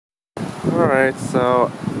Alright,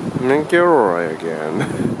 so I'm in Gilroy again.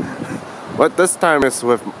 But this time it's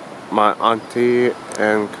with my auntie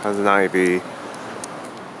and cousin Ivy.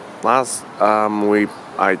 Last I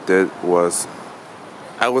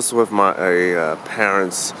was with my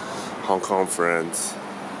parents' Hong Kong friends.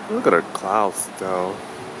 Look at the clouds though.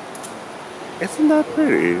 Isn't that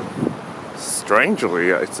pretty?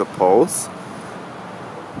 Strangely, I suppose.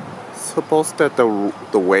 Suppose that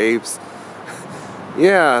the waves.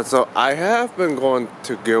 Yeah, so I have been going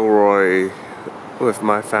to Gilroy with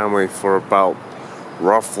my family for about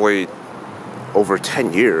roughly over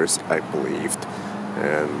 10 years, I believed.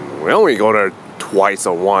 And we only go there twice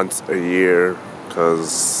or once a year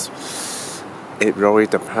because it really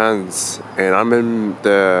depends. And I'm in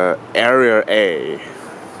the area A,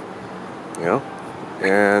 you know?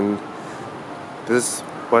 And this is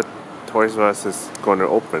what Toys R Us is going to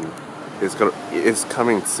open. It's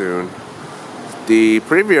coming soon. The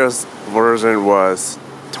previous version was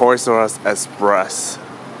Toys R Us Express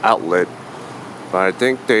Outlet, but I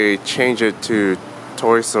think they changed it to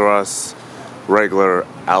Toys R Us regular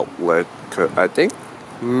outlet. I think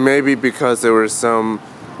maybe because there was some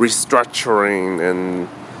restructuring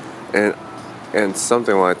and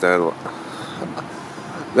something like that.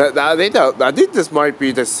 I think this might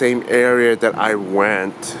be the same area that I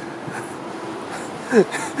went.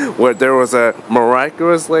 Where there was a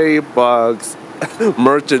miraculous ladybugs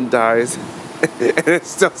merchandise and it's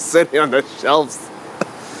still sitting on the shelves.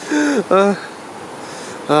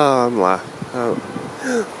 I'm laughing.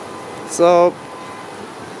 So,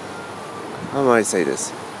 how do I say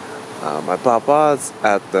this? My papa's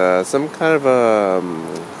at some kind of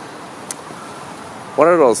one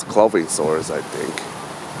of those clothing stores, I think.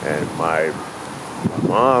 And my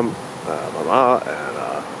mom and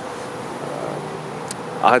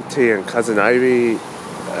auntie and cousin Ivy,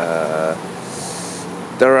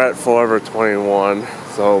 they're at Forever 21.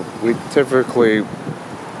 So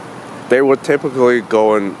they would typically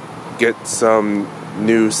go and get some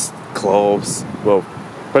new clothes. Well,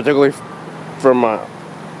 particularly for my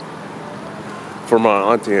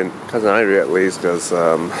auntie and cousin Ivy at least, because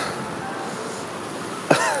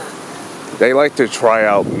they like to try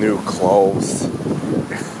out new clothes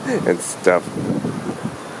and stuff.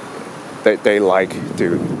 They like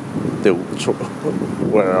to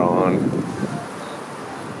wear on,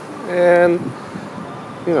 and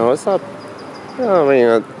you know it's not. I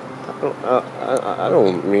mean, I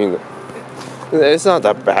don't mean it's not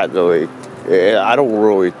that bad really. I don't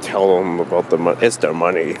really tell them about the money. It's their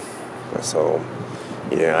money, so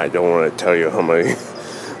yeah. I don't want to tell you how many.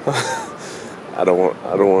 I don't want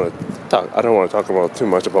to talk about too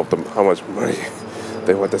much about them. How much money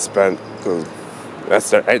they want to spend, because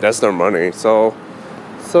that's their money. So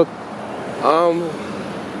what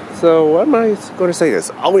am I going to say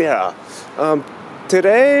this? Oh yeah.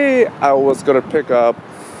 Today I was gonna pick up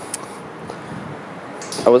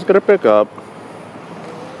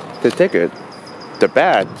the ticket,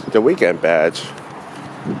 the weekend badge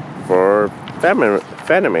for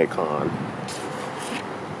FanimeCon.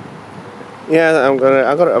 Yeah, I'm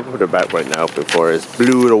gonna put it back right now before it's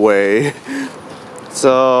blew away.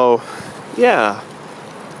 So, yeah.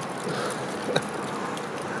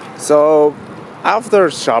 So, after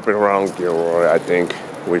shopping around Gilroy, I think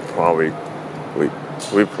we probably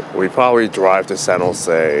drive to San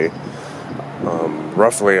Jose,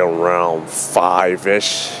 roughly around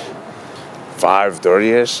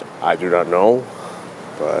 5:30ish. I do not know,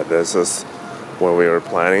 but this is what we were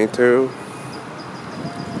planning to.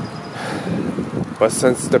 But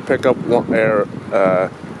since the pickup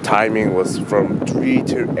timing was from 3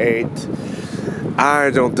 to 8, I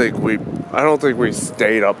don't think we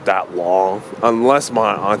stayed up that long, unless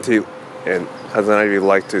my auntie and cousin Ivy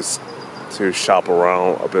like to shop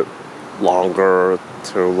around a bit longer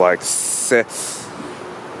to like 6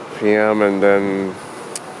 p.m. and then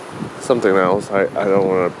something else. I don't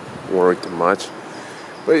want to worry too much.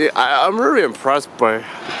 But yeah, I'm really impressed by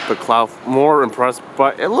the cloud. More impressed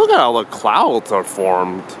by look at how the clouds are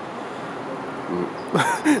formed.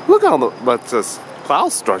 Look how much this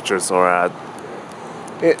cloud structures are at.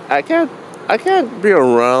 I can't be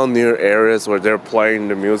around near areas where they're playing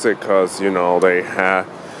the music, because they have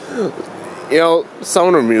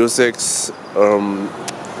some of the music's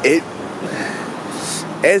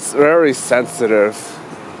it's very sensitive.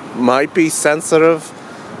 Might be sensitive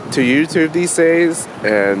to YouTube these days,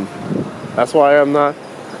 and that's why I'm not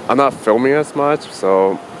filming as much.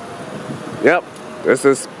 So, yep, this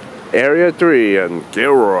is Area 3 and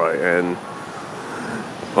Gilroy, and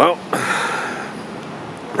well,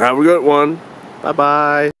 have a good one. Bye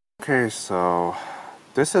bye. Okay, so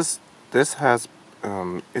this has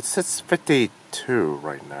it says 52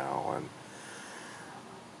 right now,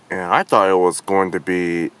 and I thought it was going to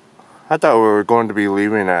be. I thought we were going to be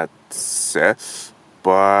leaving at 6,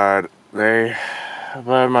 but my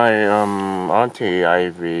auntie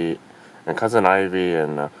Ivy and cousin Ivy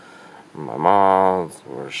and my mom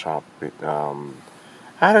were shopping.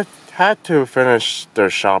 Had to finish their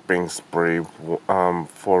shopping spree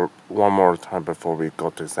for one more time before we go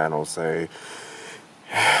to San Jose.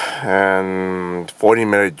 And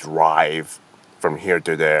 40-minute drive from here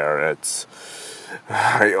to there. It's.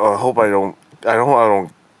 I hope I don't. I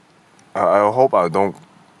hope I don't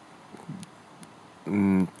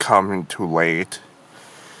come in too late.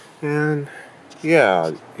 And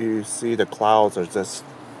yeah, you see the clouds are just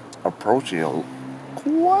approaching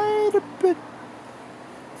quite a bit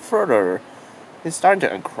further. It's starting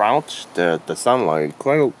to encroach the sunlight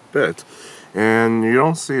quite a bit, and you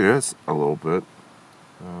don't see this a little bit,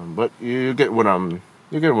 but you get what I'm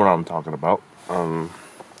talking about.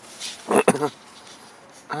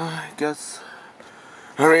 I guess.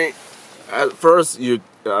 I mean, at first we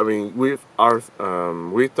thought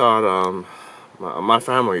my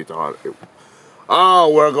family thought,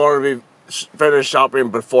 we're going to be finished shopping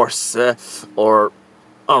before 6 or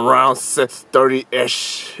around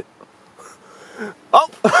 6:30-ish. Oh!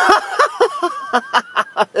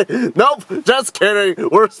 Nope, just kidding.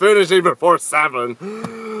 We're finishing before 7.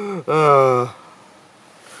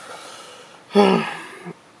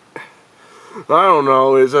 I don't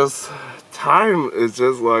know. It's just time is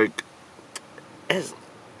just like it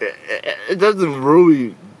doesn't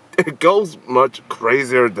really. It goes much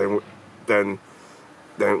crazier than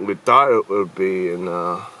we thought it would be, and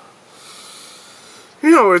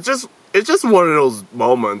it's just one of those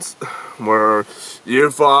moments where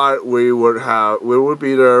you thought we would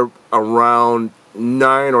be there around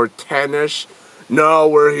 9 or 10ish. No,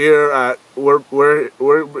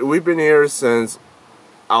 we've been here since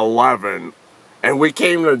 11, and we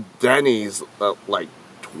came to Denny's like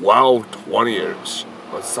 12:20ish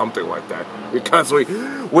or something like that, because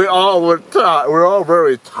we're all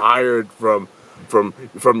very tired from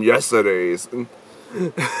yesterday's,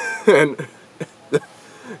 and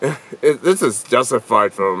this is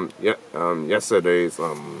justified from yesterday's.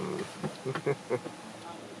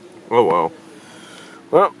 Oh well,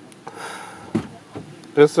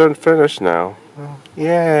 this is finished now.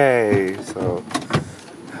 Yay! So.